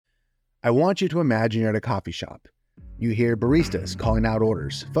I want you to imagine you're at a coffee shop. You hear baristas calling out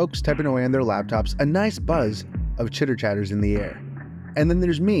orders, folks typing away on their laptops, a nice buzz of chitter-chatters in the air. And then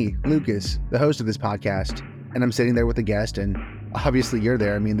there's me, Lucas, the host of this podcast, and I'm sitting there with a guest, and obviously you're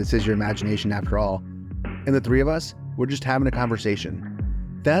there. I mean, this is your imagination after all. And the three of us, we're just having a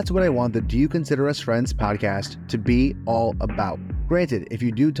conversation. That's what I want the Do You Consider Us Friends podcast to be all about. Granted, if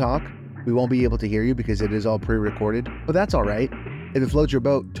you do talk, we won't be able to hear you because it is all pre-recorded, but that's all right. If it floats your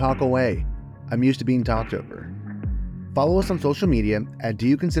boat, talk away. I'm used to being talked over. Follow us on social media at Do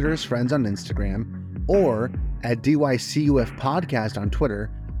You Consider Us Friends on Instagram, or at DYCUF Podcast on Twitter,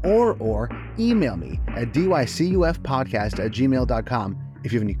 or email me at dycufpodcast@gmail.com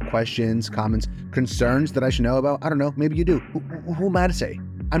if you have any questions, comments, concerns that I should know about. I don't know, maybe you do. Who am I to say?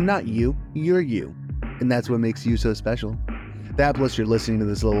 I'm not you, you're you. And that's what makes you so special. That plus you're listening to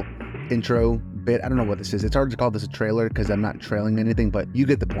this little intro bit. I don't know what this is. It's hard to call this a trailer because I'm not trailing anything, but you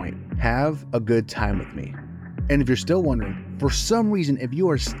get the point. Have a good time with me. And if you're still wondering, for some reason, if you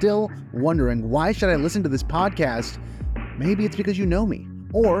are still wondering, why should I listen to this podcast? Maybe it's because you know me,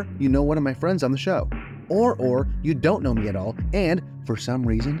 or you know one of my friends on the show, or you don't know me at all, and for some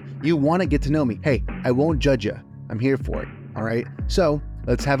reason, you want to get to know me. Hey, I won't judge you. I'm here for it, all right? So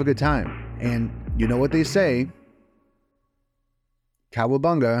let's have a good time. And you know what they say,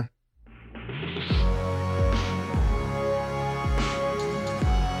 Cowabunga.